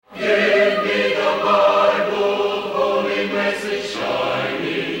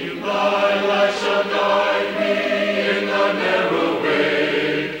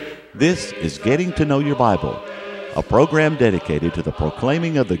This is Getting to Know Your Bible, a program dedicated to the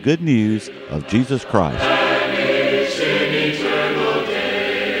proclaiming of the good news of Jesus Christ.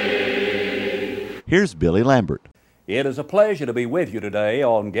 Here's Billy Lambert. It is a pleasure to be with you today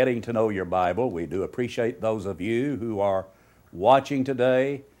on Getting to Know Your Bible. We do appreciate those of you who are watching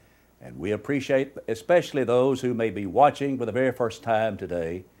today, and we appreciate especially those who may be watching for the very first time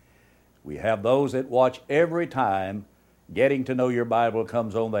today. We have those that watch every time Getting to Know Your Bible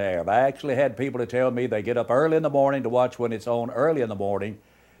comes on the air. I actually had people to tell me they get up early in the morning to watch when it's on early in the morning,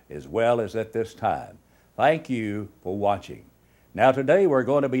 as well as at this time. Thank you for watching. Now today we're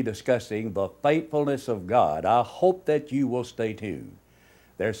going to be discussing the faithfulness of God. I hope that you will stay tuned.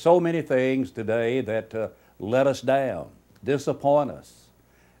 There's so many things today that let us down, disappoint us,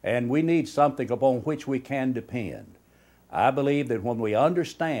 and we need something upon which we can depend. I believe that when we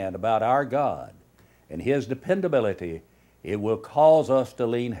understand about our God and His dependability, it will cause us to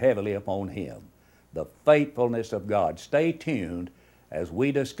lean heavily upon Him, the faithfulness of God. Stay tuned as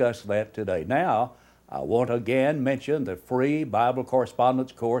we discuss that today. Now, I want to again mention the free Bible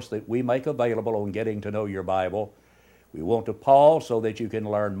correspondence course that we make available on Getting to Know Your Bible. We want to pause so that you can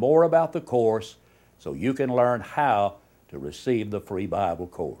learn more about the course, so you can learn how to receive the free Bible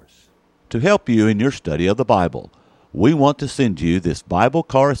course. To help you in your study of the Bible, we want to send you this Bible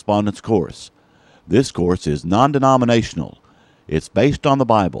correspondence course. This course is non-denominational. It's based on the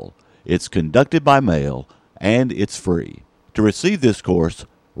Bible. It's conducted by mail, and it's free. To receive this course,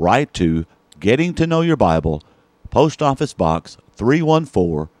 write to Getting to Know Your Bible, Post Office Box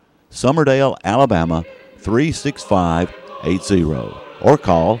 314, Summerdale, Alabama 36580, or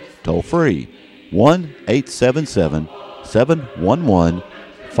call toll-free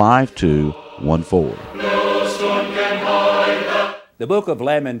 1-877-711-5214. The book of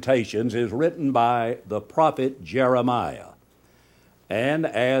Lamentations is written by the prophet Jeremiah. And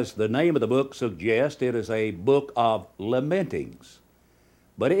as the name of the book suggests, it is a book of lamentings.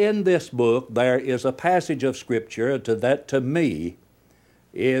 But in this book, there is a passage of Scripture that to me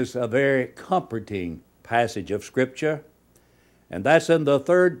is a very comforting passage of Scripture. And that's in the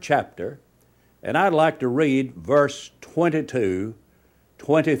 3rd chapter. And I'd like to read verse 22,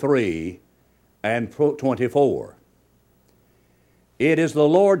 23, and 24. It is the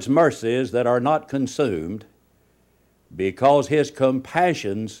Lord's mercies that are not consumed, because His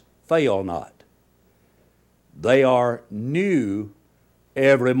compassions fail not. They are new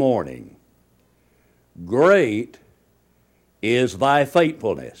every morning. Great is thy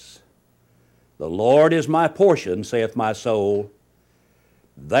faithfulness. The Lord is my portion, saith my soul.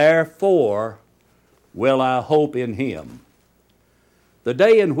 Therefore will I hope in Him. The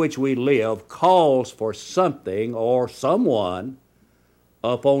day in which we live calls for something or someone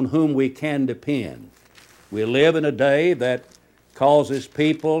upon whom we can depend. We live in a day that causes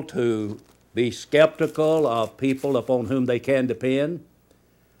people to be skeptical of people upon whom they can depend.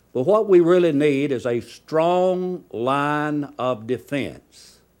 But what we really need is a strong line of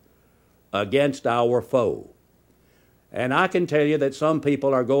defense against our foe. And I can tell you that some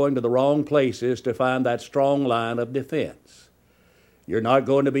people are going to the wrong places to find that strong line of defense. You're not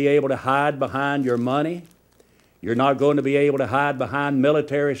going to be able to hide behind your money. You're not going to be able to hide behind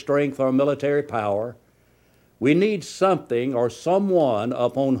military strength or military power. We need something or someone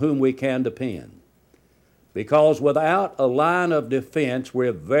upon whom we can depend. Because without a line of defense,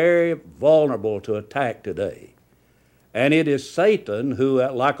 we're very vulnerable to attack today. And it is Satan who,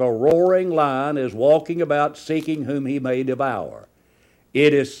 like a roaring lion, is walking about seeking whom he may devour.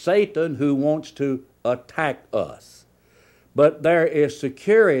 It is Satan who wants to attack us. But there is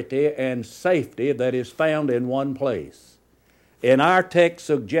security and safety that is found in one place. And our text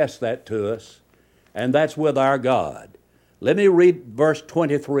suggests that to us, and that's with our God. Let me read verse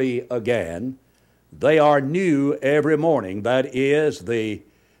 23 again. They are new every morning. That is, the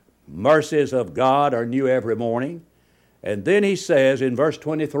mercies of God are new every morning. And then he says in verse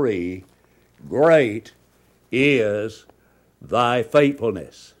 23, great is thy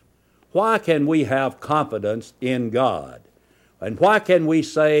faithfulness. Why can we have confidence in God? And why can we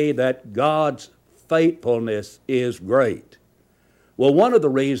say that God's faithfulness is great? Well, one of the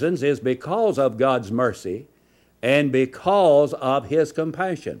reasons is because of God's mercy and because of His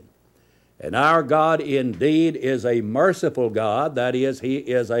compassion. And our God indeed is a merciful God. That is, He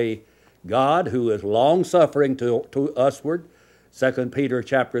is a God who is long-suffering to usward. 2 Peter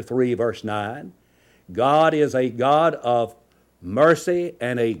chapter 3, verse 9. God is a God of mercy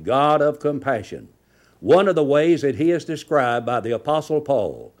and a God of compassion. One of the ways that He is described by the Apostle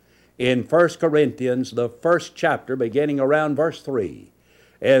Paul in 1 Corinthians, the 1st chapter, beginning around verse 3,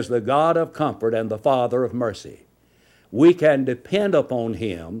 as the God of comfort and the Father of mercy. We can depend upon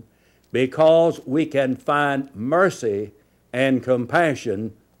Him because we can find mercy and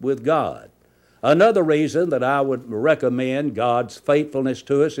compassion with God. Another reason that I would recommend God's faithfulness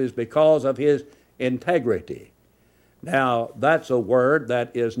to us is because of His integrity. Now, that's a word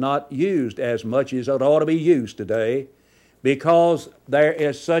that is not used as much as it ought to be used today, because there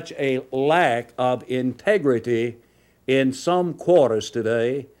is such a lack of integrity in some quarters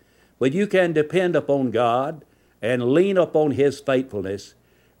today. But you can depend upon God and lean upon His faithfulness,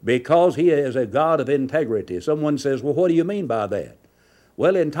 because He is a God of integrity. Someone says, well, what do you mean by that?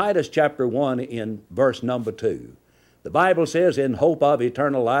 Well, in Titus chapter 1 in verse number 2, the Bible says, in hope of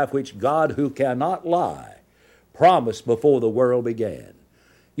eternal life, which God, who cannot lie, promised before the world began.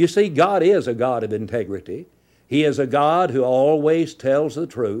 You see, God is a God of integrity. He is a God who always tells the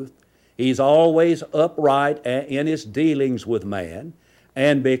truth. He's always upright in His dealings with man.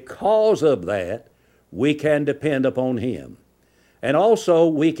 And because of that, we can depend upon Him. And also,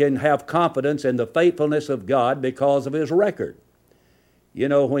 we can have confidence in the faithfulness of God because of His record. You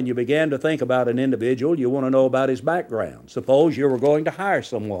know, when you begin to think about an individual, you want to know about his background. Suppose you were going to hire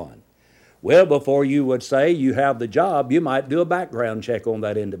someone. Well, before you would say you have the job, you might do a background check on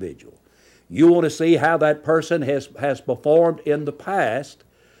that individual. You want to see how that person has performed in the past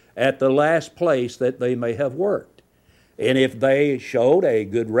at the last place that they may have worked. And if they showed a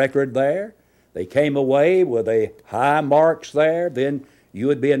good record there, they came away with a high marks there, then you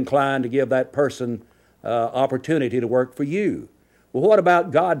would be inclined to give that person opportunity to work for you. Well, what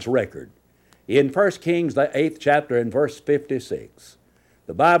about God's record? In 1 Kings, the 8th chapter, in verse 56,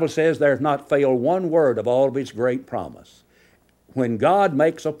 the Bible says there's not failed one word of all of His great promise. When God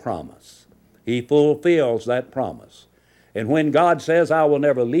makes a promise, He fulfills that promise. And when God says, I will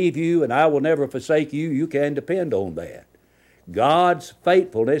never leave you and I will never forsake you, you can depend on that. God's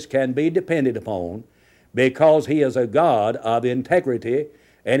faithfulness can be depended upon because He is a God of integrity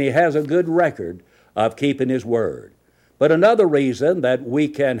and He has a good record of keeping His word. But another reason that we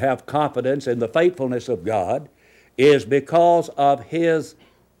can have confidence in the faithfulness of God is because of His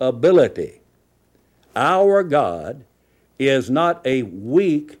ability. Our God is not a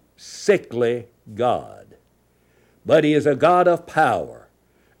weak, sickly God, but He is a God of power,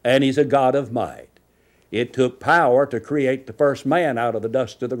 and He's a God of might. It took power to create the first man out of the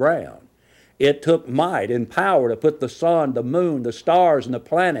dust of the ground. It took might and power to put the sun, the moon, the stars, and the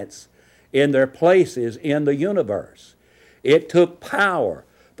planets in their places in the universe. It took power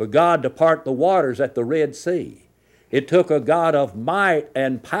for God to part the waters at the Red Sea. It took a God of might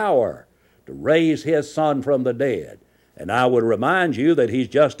and power to raise His Son from the dead. And I would remind you that He's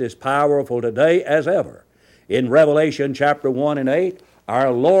just as powerful today as ever. In Revelation chapter 1 and 8,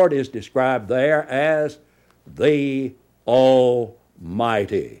 our Lord is described there as the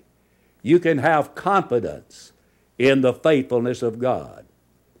Almighty. You can have confidence in the faithfulness of God.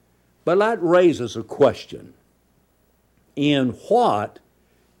 But that raises a question. In what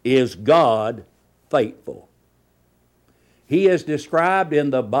is God faithful? He is described in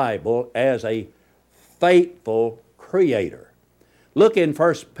the Bible as a faithful Creator. Look in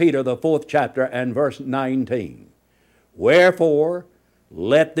 1 Peter, the 4th chapter, and verse 19. Wherefore,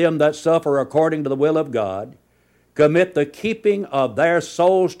 let them that suffer according to the will of God commit the keeping of their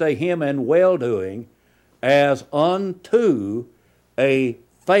souls to Him in well-doing as unto a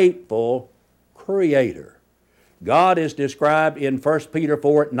faithful Creator. God is described in 1 Peter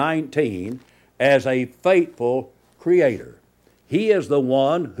 4:19 as a faithful Creator. He is the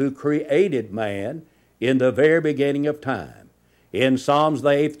one who created man in the very beginning of time. In Psalms, the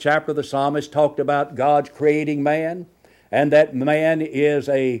 8th chapter, the psalmist talked about God's creating man, and that man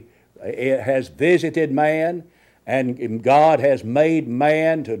has visited man, and God has made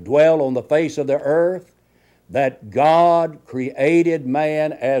man to dwell on the face of the earth, that God created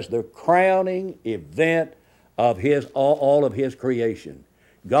man as the crowning event of all of His creation.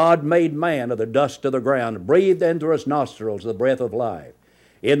 God made man of the dust of the ground, breathed into his nostrils the breath of life.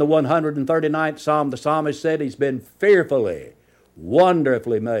 In the 139th Psalm, the psalmist said, He's been fearfully,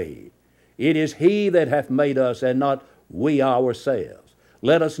 wonderfully made. It is He that hath made us, and not we ourselves.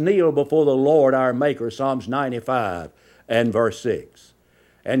 Let us kneel before the Lord our Maker, Psalms 95 and verse 6.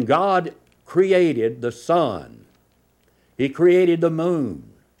 And God created the sun. He created the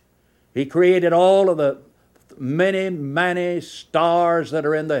moon. He created all of the many, many stars that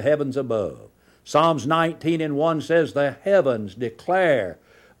are in the heavens above. Psalms 19 and 1 says, the heavens declare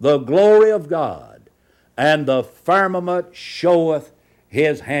the glory of God, and the firmament showeth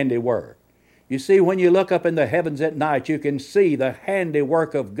His handiwork. You see, when you look up in the heavens at night, you can see the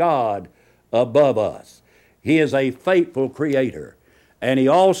handiwork of God above us. He is a faithful Creator, and He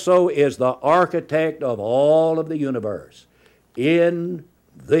also is the architect of all of the universe. In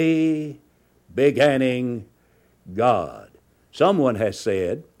the beginning God. Someone has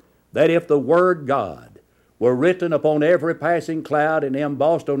said that if the Word God were written upon every passing cloud and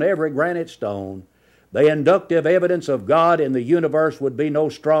embossed on every granite stone, the inductive evidence of God in the universe would be no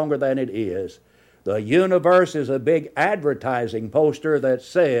stronger than it is. The universe is a big advertising poster that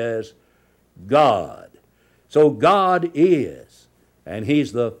says God. So God is, and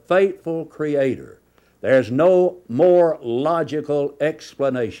He's the faithful Creator. There's no more logical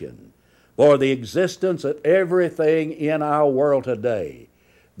explanation for the existence of everything in our world today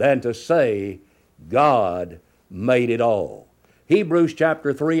than to say God made it all. Hebrews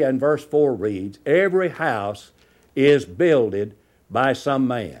chapter 3 and verse 4 reads, every house is builded by some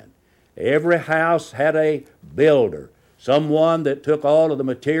man. Every house had a builder, someone that took all of the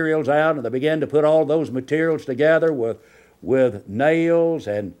materials out and they began to put all those materials together with nails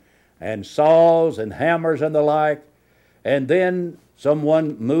and saws and hammers and the like, and then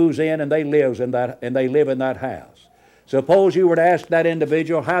someone moves in and they live in that house. Suppose you were to ask that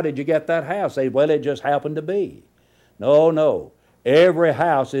individual, how did you get that house? They say, well, it just happened to be. No. Every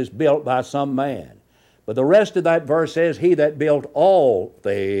house is built by some man. But the rest of that verse says, he that built all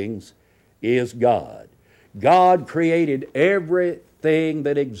things is God. God created everything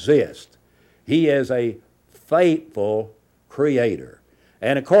that exists. He is a faithful Creator.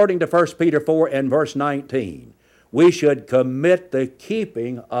 And according to 1 Peter 4 and verse 19, we should commit the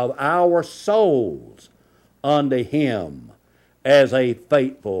keeping of our souls unto Him as a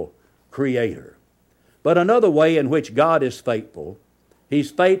faithful Creator. But another way in which God is faithful, He's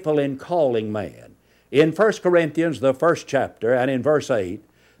faithful in calling man. In 1 Corinthians, the first chapter, and in verse 8,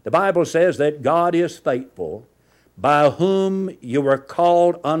 the Bible says that God is faithful, by whom you were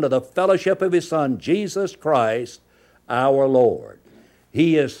called unto the fellowship of His Son, Jesus Christ, our Lord.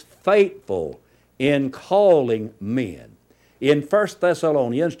 He is faithful in calling men. In 1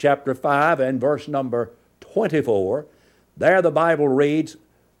 Thessalonians chapter 5 and verse number 24, there the Bible reads,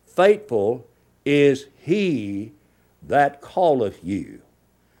 faithful is He that calleth you.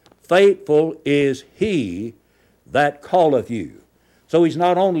 Faithful is He that calleth you. So He's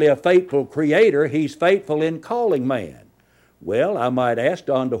not only a faithful Creator, He's faithful in calling man. Well, I might ask,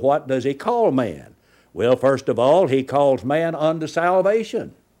 unto what does He call man? Well, first of all, He calls man unto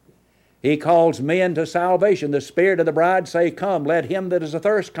salvation. He calls men to salvation. The Spirit of the bride say, come, let him that is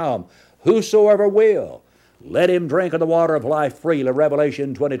athirst come. Whosoever will, let him drink of the water of life freely.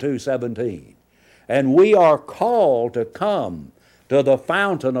 Revelation 22:17. And we are called to come to the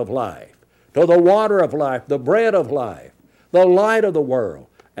fountain of life, to the water of life, the bread of life, the light of the world,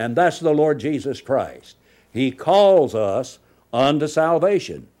 and that's the Lord Jesus Christ. He calls us unto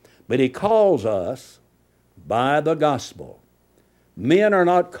salvation, but He calls us by the gospel. Men are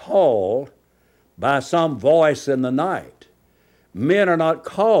not called by some voice in the night. Men are not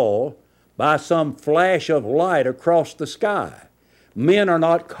called by some flash of light across the sky. Men are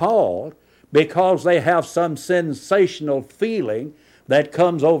not called because they have some sensational feeling that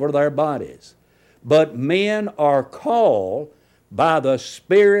comes over their bodies. But men are called by the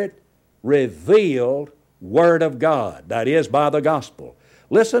Spirit-revealed Word of God, that is, by the gospel.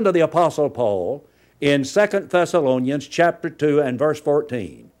 Listen to the Apostle Paul in 2 Thessalonians chapter 2 and verse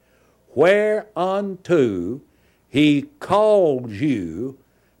 14. Whereunto He called you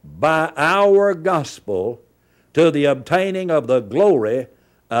by our gospel to the obtaining of the glory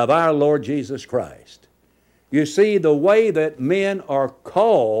of our Lord Jesus Christ. You see, the way that men are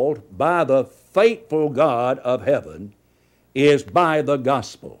called by the faithful God of heaven is by the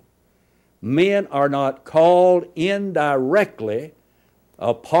gospel. Men are not called indirectly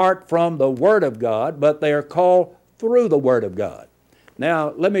apart from the Word of God, but they are called through the Word of God.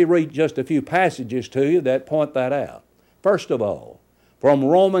 Now, let me read just a few passages to you that point that out. First of all, from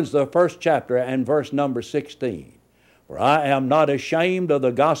Romans, the first chapter and verse number 16. For I am not ashamed of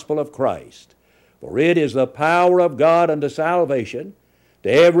the gospel of Christ, for it is the power of God unto salvation to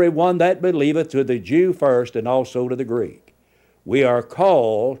every one that believeth, to the Jew first and also to the Greek. We are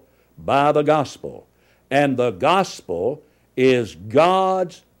called by the gospel, and the gospel is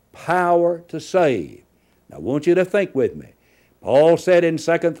God's power to save. Now, I want you to think with me. Paul said in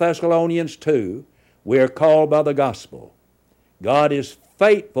 2 Thessalonians 2, we are called by the gospel. God is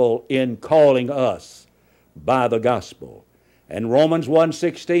faithful in calling us by the gospel. And Romans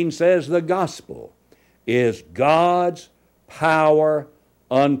 1:16 says the gospel is God's power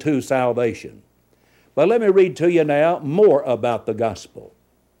unto salvation. But let me read to you now more about the gospel.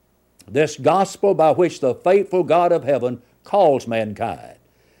 This gospel by which the faithful God of heaven calls mankind.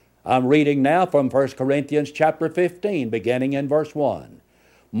 I'm reading now from 1 Corinthians chapter 15, beginning in verse 1.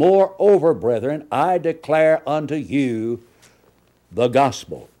 Moreover, brethren, I declare unto you the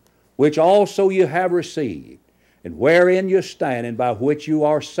gospel, which also you have received, and wherein you stand, and by which you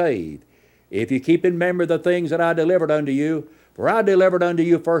are saved, if you keep in memory the things that I delivered unto you. For I delivered unto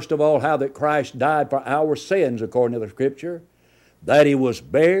you first of all how that Christ died for our sins according to the Scripture, that he was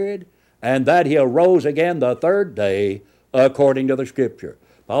buried, and that he arose again the third day according to the Scripture.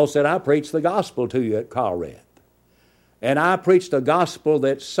 Paul said, I preached the gospel to you at Corinth. And I preached a gospel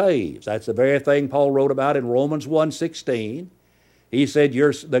that saves. That's the very thing Paul wrote about in Romans 1:16. He said,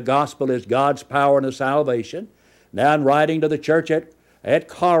 the gospel is God's power unto salvation. Now in writing to the church at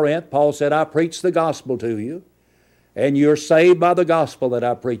Corinth, Paul said, I preached the gospel to you, and you're saved by the gospel that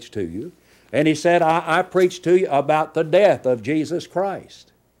I preached to you. And he said, I preached to you about the death of Jesus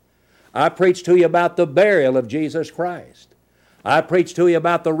Christ. I preached to you about the burial of Jesus Christ. I preached to you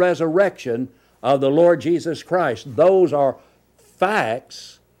about the resurrection of the Lord Jesus Christ. Those are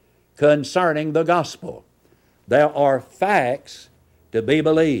facts concerning the gospel. There are facts to be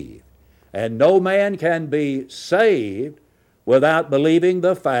believed. And no man can be saved without believing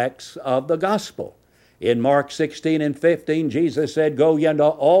the facts of the gospel. In Mark 16:15, Jesus said, Go ye into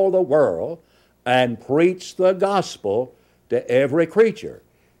all the world and preach the gospel to every creature.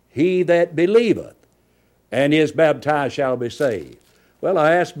 He that believeth and is baptized shall be saved. Well,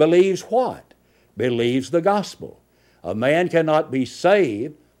 I ask, believes what? Believes the gospel. A man cannot be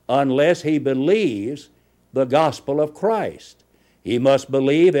saved unless he believes the gospel of Christ. He must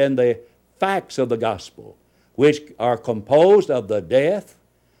believe in the facts of the gospel, which are composed of the death,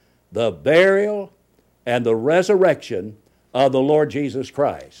 the burial, and the resurrection of the Lord Jesus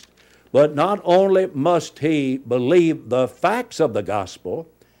Christ. But not only must he believe the facts of the gospel,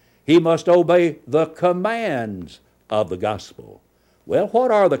 he must obey the commands of the gospel. Well, what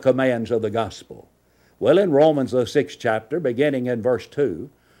are the commands of the gospel? Well, in Romans the 6th chapter, beginning in verse 2,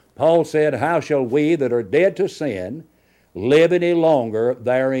 Paul said, How shall we that are dead to sin live any longer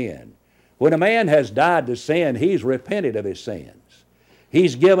therein? When a man has died to sin, he's repented of his sins.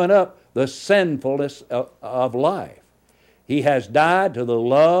 He's given up the sinfulness of life. He has died to the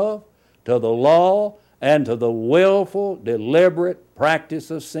love, to the law, and to the willful, deliberate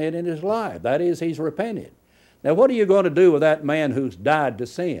practice of sin in his life. That is, he's repented. Now, what are you going to do with that man who's died to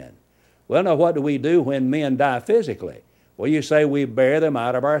sin? Well, now, what do we do when men die physically? Well, you say we bear them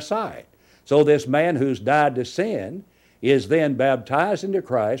out of our sight. So this man who's died to sin is then baptized into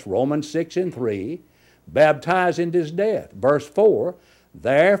Christ, Romans 6:3, baptized into his death. Verse 4,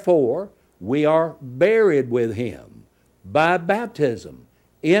 Therefore we are buried with him by baptism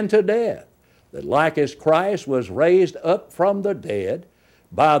into death, that like as Christ was raised up from the dead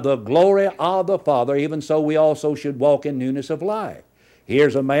by the glory of the Father, even so we also should walk in newness of life.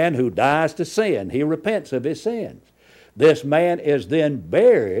 Here's a man who dies to sin. He repents of his sins. This man is then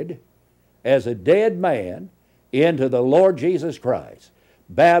buried as a dead man into the Lord Jesus Christ,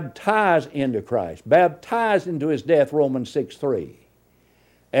 baptized into Christ, baptized into his death, Romans 6:3.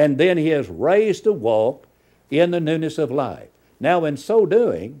 And then he is raised to walk in the newness of life. Now, in so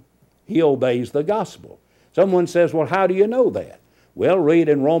doing, he obeys the gospel. Someone says, well, how do you know that? Well, read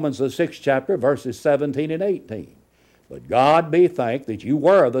in Romans the 6th chapter, verses 17 and 18. But God be thanked that you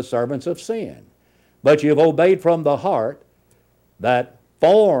were the servants of sin, but you've obeyed from the heart that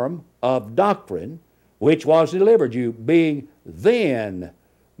form of doctrine which was delivered you, being then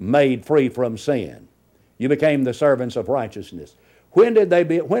made free from sin. You became the servants of righteousness. When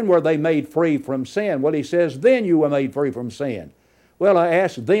were they made free from sin? Well, he says, then you were made free from sin. Well, I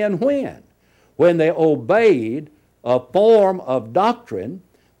ask, then when? When they obeyed a form of doctrine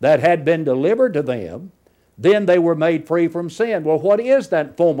that had been delivered to them, then they were made free from sin. Well, what is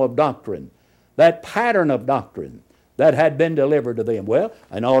that form of doctrine? That pattern of doctrine that had been delivered to them? Well,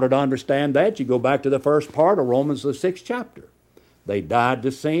 in order to understand that, you go back to the first part of Romans the 6th chapter. They died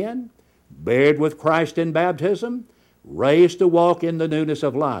to sin, buried with Christ in baptism, raised to walk in the newness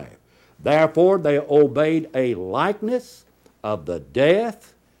of life. Therefore, they obeyed a likeness of the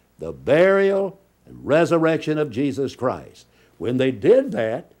death, the burial, and resurrection of Jesus Christ. When they did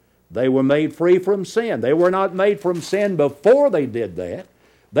that, they were made free from sin. They were not made from sin before they did that.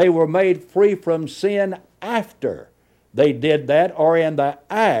 They were made free from sin after they did that, or in the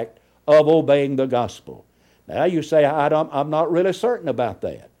act of obeying the gospel. Now you say, I'm not really certain about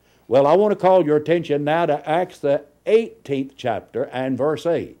that. Well, I want to call your attention now to Acts the 18th chapter and verse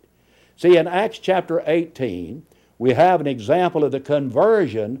 8. See, in Acts chapter 18, we have an example of the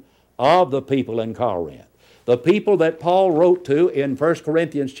conversion of the people in Corinth. The people that Paul wrote to in 1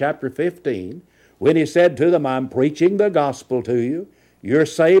 Corinthians chapter 15, when he said to them, I'm preaching the gospel to you. You're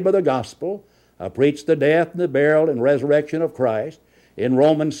saved by the gospel. I preach the death and the burial and resurrection of Christ. In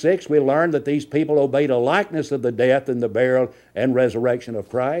Romans 6, we learn that these people obeyed a likeness of the death and the burial and resurrection of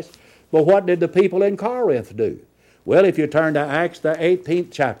Christ. But what did the people in Corinth do? Well, if you turn to Acts, the 18th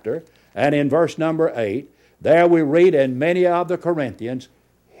chapter, and in verse number 8, there we read, and many of the Corinthians,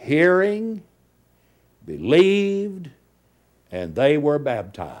 hearing, believed, and they were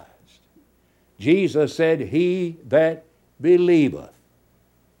baptized. Jesus said, he that believeth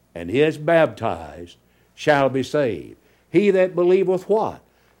and is baptized shall be saved. He that believeth what?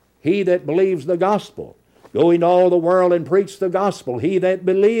 He that believes the gospel. Go into all the world and preach the gospel. He that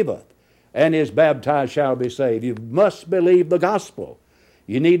believeth and is baptized shall be saved. You must believe the gospel.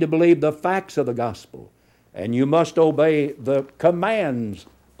 You need to believe the facts of the gospel. And you must obey the commands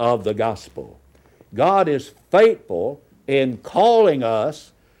of the gospel. God is faithful in calling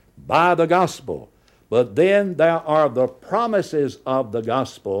us by the gospel. But then there are the promises of the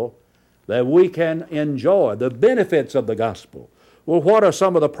gospel that we can enjoy, the benefits of the gospel. Well, what are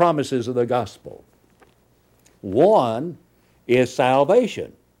some of the promises of the gospel? One is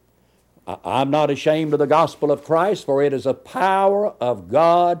salvation. I'm not ashamed of the gospel of Christ, for it is a power of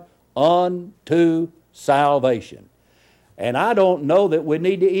God unto salvation. And I don't know that we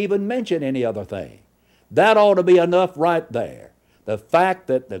need to even mention any other thing. That ought to be enough right there. The fact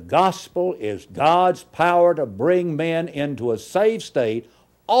that the gospel is God's power to bring men into a saved state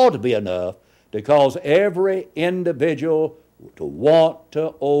ought to be enough to cause every individual to want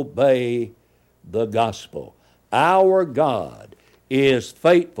to obey the gospel. Our God is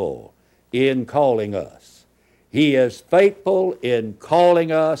faithful in calling us. He is faithful in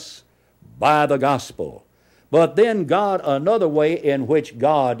calling us by the gospel. But then God, another way in which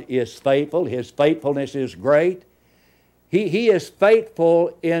God is faithful, His faithfulness is great. He is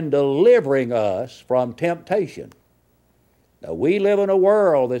faithful in delivering us from temptation. Now, we live in a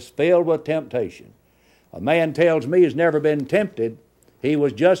world that's filled with temptation. A man tells me he's never been tempted. He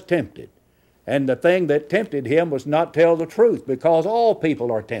was just tempted. And the thing that tempted him was not tell the truth, because all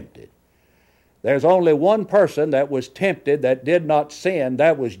people are tempted. There's only one person that was tempted that did not sin.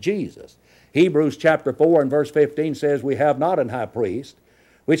 That was Jesus. Hebrews chapter 4 and verse 15 says, we have not an high priest,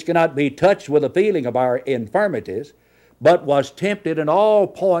 which cannot be touched with the feeling of our infirmities, but was tempted in all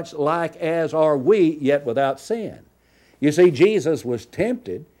points like as are we, yet without sin. You see, Jesus was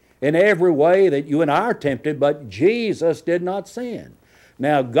tempted in every way that you and I are tempted, but Jesus did not sin.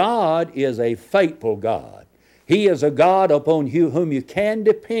 Now, God is a faithful God. He is a God upon whom you can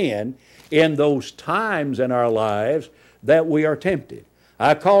depend in those times in our lives that we are tempted.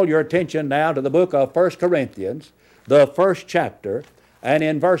 I call your attention now to the book of 1 Corinthians, the first chapter, and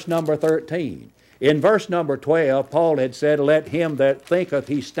in verse number 13. In verse number 12, Paul had said, let him that thinketh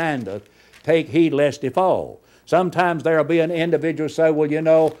he standeth take heed lest he fall. Sometimes there will be an individual say, well, you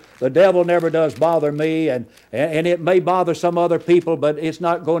know, the devil never does bother me, and it may bother some other people, but it's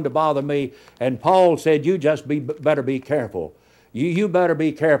not going to bother me. And Paul said, you just better be careful. You better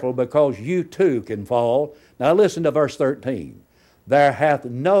be careful, because you too can fall. Now listen to verse 13. There hath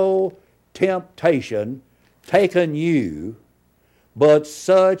no temptation taken you, but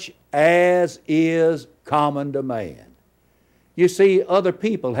such as is common to man. You see, other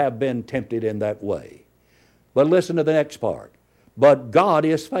people have been tempted in that way. But listen to the next part. But God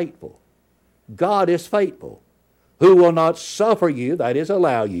is faithful. God is faithful, who will not suffer you, that is,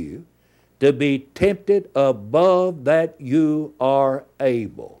 allow you, to be tempted above that you are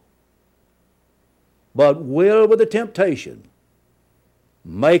able, but will with the temptation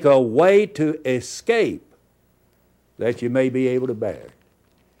make a way to escape, that you may be able to bear it.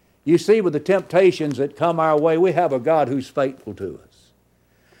 You see, with the temptations that come our way, we have a God who's faithful to us.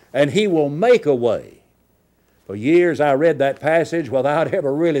 And He will make a way. For years I read that passage without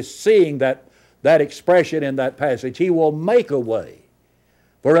ever really seeing that expression in that passage. He will make a way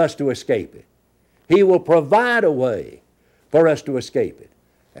for us to escape it. He will provide a way for us to escape it.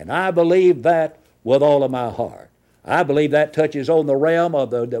 And I believe that with all of my heart. I believe that touches on the realm of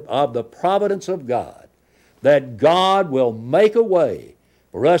the providence of God, that God will make a way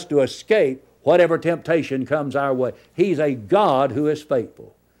for us to escape whatever temptation comes our way. He's a God who is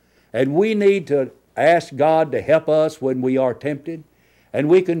faithful. And we need to ask God to help us when we are tempted. And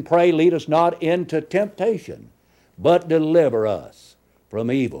we can pray, lead us not into temptation, but deliver us from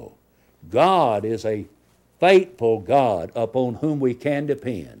evil. God is a faithful God upon whom we can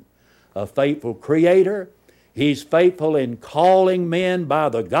depend. A faithful Creator. He's faithful in calling men by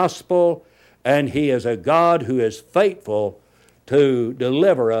the gospel, and He is a God who is faithful to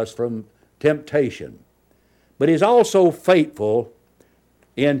deliver us from temptation. But He's also faithful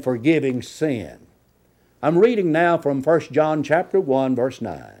in forgiving sin. I'm reading now from 1 John chapter 1, verse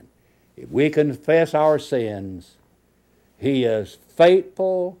 9. If we confess our sins, He is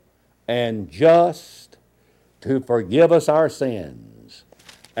faithful and just to forgive us our sins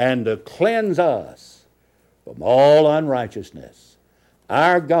and to cleanse us from all unrighteousness.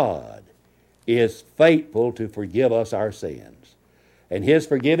 Our God is faithful to forgive us our sins. And His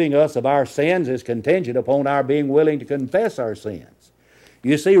forgiving us of our sins is contingent upon our being willing to confess our sins.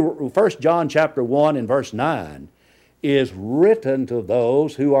 You see, 1 John chapter 1 and verse 9 is written to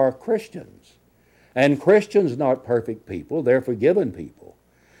those who are Christians. And Christians are not perfect people, they're forgiven people.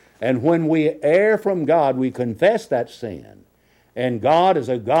 And when we err from God, we confess that sin. And God is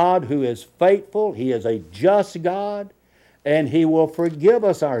a God who is faithful, He is a just God, and He will forgive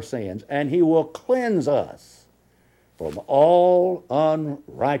us our sins, and He will cleanse us from all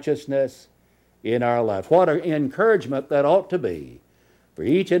unrighteousness in our life. What an encouragement that ought to be for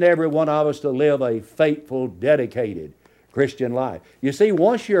each and every one of us to live a faithful, dedicated Christian life. You see,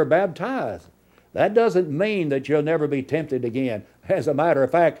 once you're baptized, that doesn't mean that you'll never be tempted again. As a matter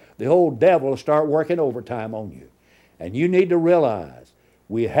of fact, the old devil will start working overtime on you. And you need to realize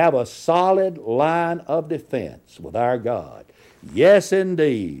we have a solid line of defense with our God. Yes,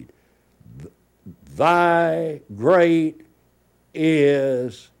 indeed, thy great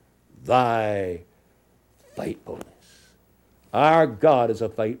is thy faithfulness. Our God is a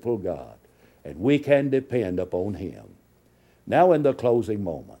faithful God, and we can depend upon Him. Now, in the closing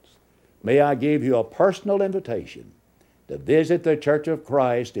moments, may I give you a personal invitation to visit the Church of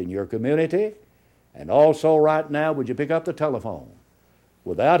Christ in your community. And also right now, would you pick up the telephone?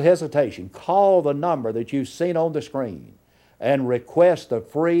 Without hesitation, call the number that you've seen on the screen and request the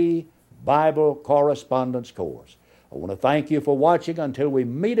free Bible correspondence course. I want to thank you for watching. Until we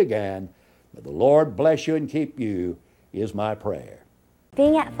meet again, may the Lord bless you and keep you, is my prayer.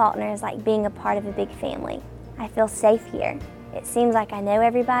 Being at Faulkner is like being a part of a big family. I feel safe here. It seems like I know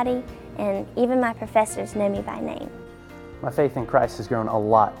everybody, and even my professors know me by name. My faith in Christ has grown a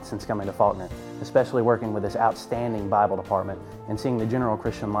lot since coming to Faulkner, especially working with this outstanding Bible department and seeing the general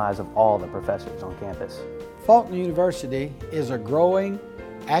Christian lives of all the professors on campus. Faulkner University is a growing,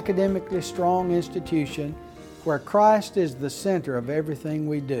 academically strong institution where Christ is the center of everything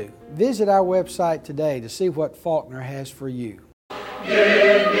we do. Visit our website today to see what Faulkner has for you.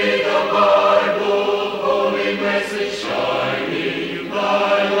 Give me the Bible, holy message shining,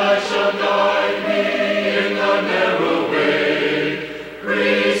 thy light shall guide me in the narrow way.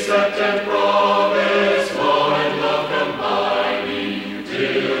 Precept and promise, my love combining,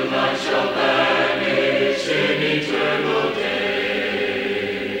 till night shall vanish in eternal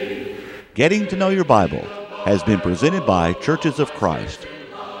day. Getting to Know Your Bible has been presented by Churches of Christ.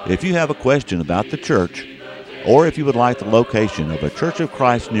 If you have a question about the church, or if you would like the location of a Church of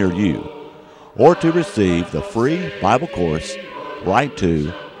Christ near you, or to receive the free Bible course, write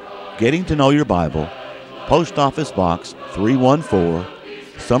to Getting to Know Your Bible, Post Office Box 314,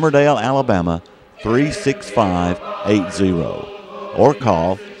 Summerdale, Alabama 36580, or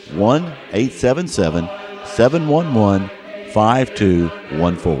call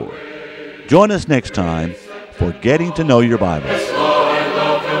 1-877-711-5214. Join us next time for Getting to Know Your Bible.